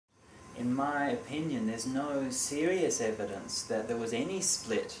in my opinion, there's no serious evidence that there was any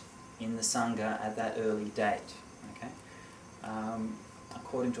split in the Sangha at that early date. Okay?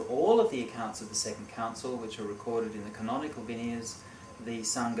 According to all of the accounts of the Second Council, which are recorded in the canonical Vinayas, the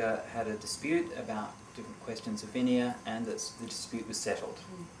Sangha had a dispute about different questions of Vinaya, and that the dispute was settled.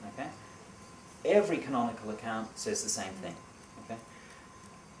 Okay? Every canonical account says the same thing. Okay?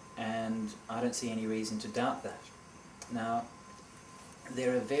 And I don't see any reason to doubt that. Now,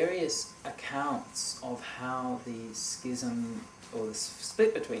 there are various accounts of how the schism, or the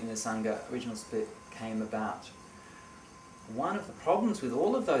split between the Sangha, original split, came about. One of the problems with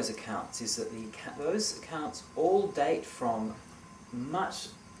all of those accounts is that those accounts all date from much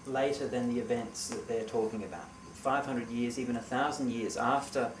later than the events that they're talking about. 500 years, even 1,000 years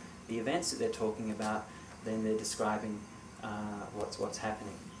after the events that they're talking about, then they're describing what's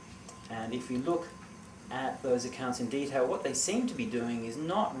happening. And if you look at those accounts in detail, what they seem to be doing is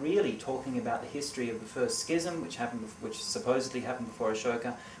not really talking about the history of the first schism, which supposedly happened before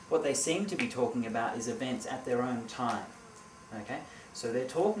Ashoka. What they seem to be talking about is events at their own time. Okay? So they're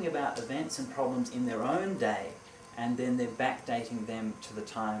talking about events and problems in their own day, and then they're backdating them to the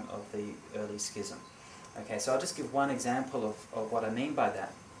time of the early schism. Okay, so I'll just give one example of what I mean by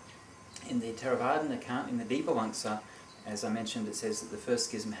that. In the Theravadan account, in the Dipavamsa, as I mentioned, it says that the first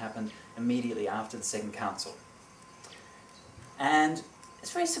schism happened immediately after the Second Council. And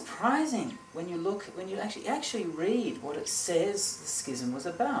it's very surprising when you actually read what it says the schism was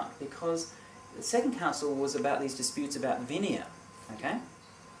about, because the Second Council was about these disputes about Vinaya, okay?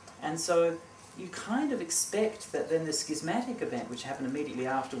 And so you kind of expect that then the schismatic event, which happened immediately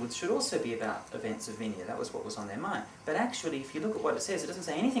afterwards, should also be about events of Vinaya. That was what was on their mind. But actually, if you look at what it says, it doesn't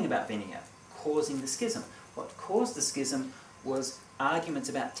say anything about Vinaya causing the schism. What caused the schism was arguments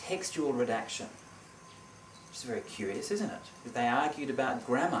about textual redaction, which is very curious, isn't it? They argued about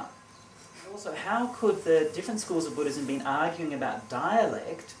grammar. Also, how could the different schools of Buddhism been arguing about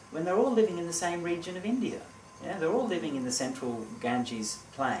dialect when they're all living in the same region of India? Yeah, they're all living in the central Ganges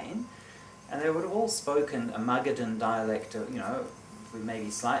plain, and they would have all spoken a Magadhan dialect, with maybe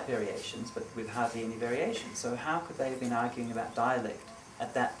slight variations, but with hardly any variation. So how could they have been arguing about dialect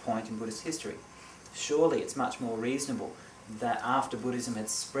at that point in Buddhist history? Surely it's much more reasonable that after Buddhism had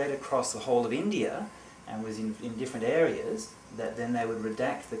spread across the whole of India and was in different areas, that then they would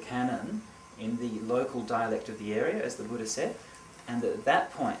redact the canon in the local dialect of the area, as the Buddha said, and that at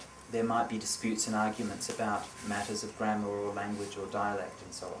that point there might be disputes and arguments about matters of grammar or language or dialect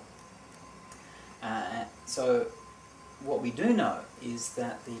and so on. So what we do know is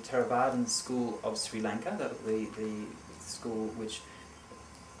that the Theravadan school of Sri Lanka, the school which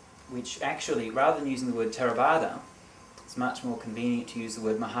actually, rather than using the word Theravada, it's much more convenient to use the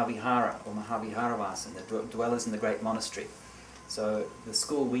word Mahavihara or Mahaviharavāsa, the dwellers in the great monastery. So the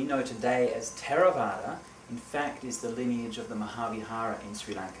school we know today as Theravada, in fact, is the lineage of the Mahavihara in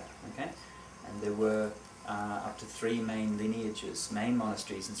Sri Lanka. Okay? And there were up to 3 main lineages, main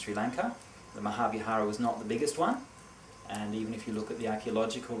monasteries in Sri Lanka. The Mahavihara was not the biggest one, and even if you look at the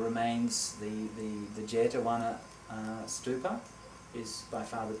archaeological remains, the Jetavana stupa is by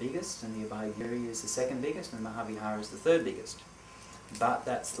far the biggest, and the Abhayagiri is the second biggest, and the Mahavihara is the third biggest. But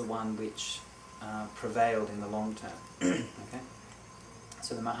that's the one which prevailed in the long term. Okay?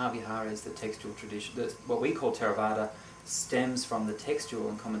 So the Mahavihara is the textual tradition. What we call Theravada stems from the textual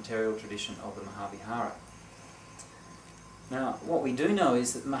and commentarial tradition of the Mahavihara. Now, what we do know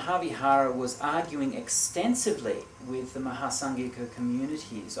is that Mahavihara was arguing extensively with the Mahasangika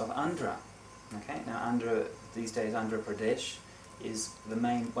communities of Andhra. Okay? Now, Andhra, these days Andhra Pradesh, is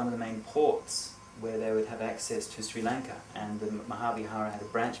one of the main ports where they would have access to Sri Lanka, and the Mahavihara had a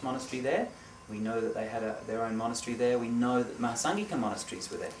branch monastery there. We know that they had their own monastery there. We know that Mahasangika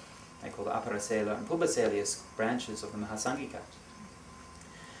monasteries were there. They call the Aparasela and Pubbasela branches of the Mahasangika.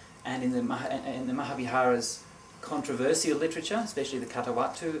 And in the Mahavihara's controversial literature, especially the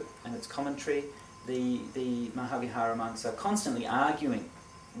Katawattu and its commentary, the Mahavihara monks are constantly arguing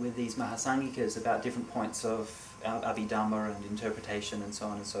with these Mahasangikas about different points of Abhidhamma and interpretation and so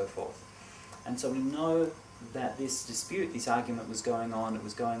on and so forth. And so we know that this dispute, this argument was going on. It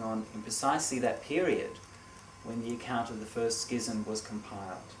was going on in precisely that period when the account of the first schism was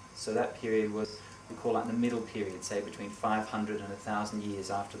compiled. So that period was, we call it the middle period, say between 500 and 1,000 years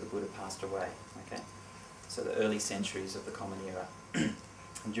after the Buddha passed away. Okay? So the early centuries of the Common Era.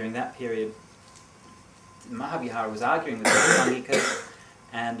 And during that period, Mahavihara was arguing with the Sangikas,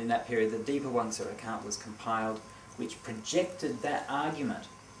 and in that period the Dipavamsa account was compiled, which projected that argument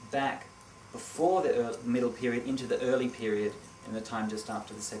back before the middle period into the early period in the time just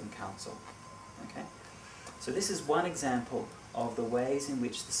after the Second Council. Okay? So this is one example of the ways in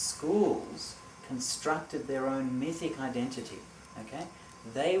which the schools constructed their own mythic identity. Okay?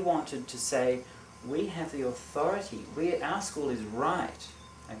 They wanted to say, we have the authority, our school is right,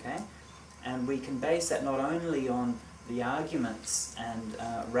 okay? And we can base that not only on the arguments and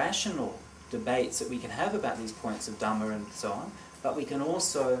rational debates that we can have about these points of Dhamma and so on, but we can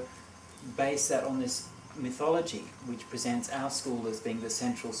also base that on this mythology which presents our school as being the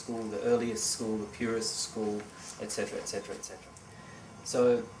central school, the earliest school, the purest school, etc., etc., etc.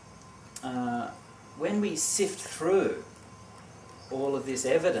 So when we sift through all of this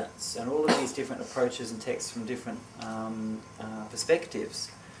evidence and all of these different approaches and texts from different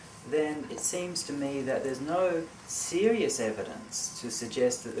perspectives, then it seems to me that there's no serious evidence to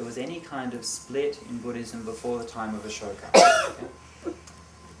suggest that there was any kind of split in Buddhism before the time of Ashoka. Okay?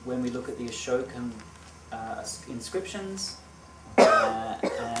 When we look at the Ashokan inscriptions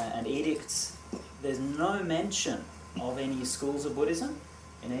and edicts, there's no mention of any schools of Buddhism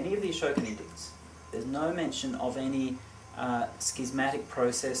in any of the Ashokan edicts. There's no mention of any schismatic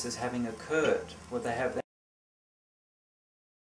processes having occurred. What they have